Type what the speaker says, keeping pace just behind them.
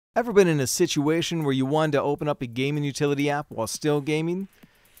Ever been in a situation where you wanted to open up a gaming utility app while still gaming?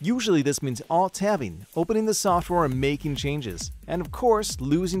 Usually this means alt-tabbing, opening the software and making changes, and of course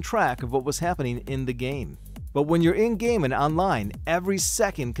losing track of what was happening in the game. But when you're in-game and online, every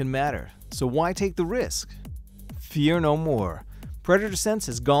second can matter, so why take the risk? Fear no more. PredatorSense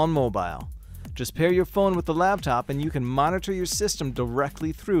has gone mobile. Just pair your phone with the laptop and you can monitor your system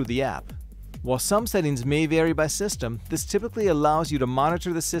directly through the app. While some settings may vary by system, this typically allows you to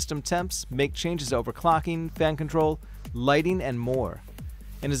monitor the system temps, make changes to overclocking, fan control, lighting, and more,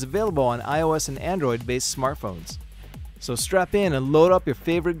 and is available on iOS and Android-based smartphones. So strap in and load up your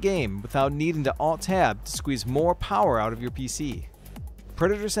favorite game without needing to alt-tab to squeeze more power out of your PC.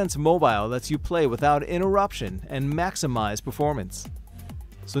 PredatorSense Mobile lets you play without interruption and maximize performance.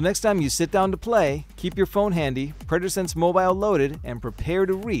 So next time you sit down to play, keep your phone handy, PredatorSense Mobile loaded, and prepare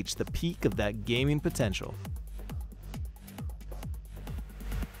to reach the peak of that gaming potential.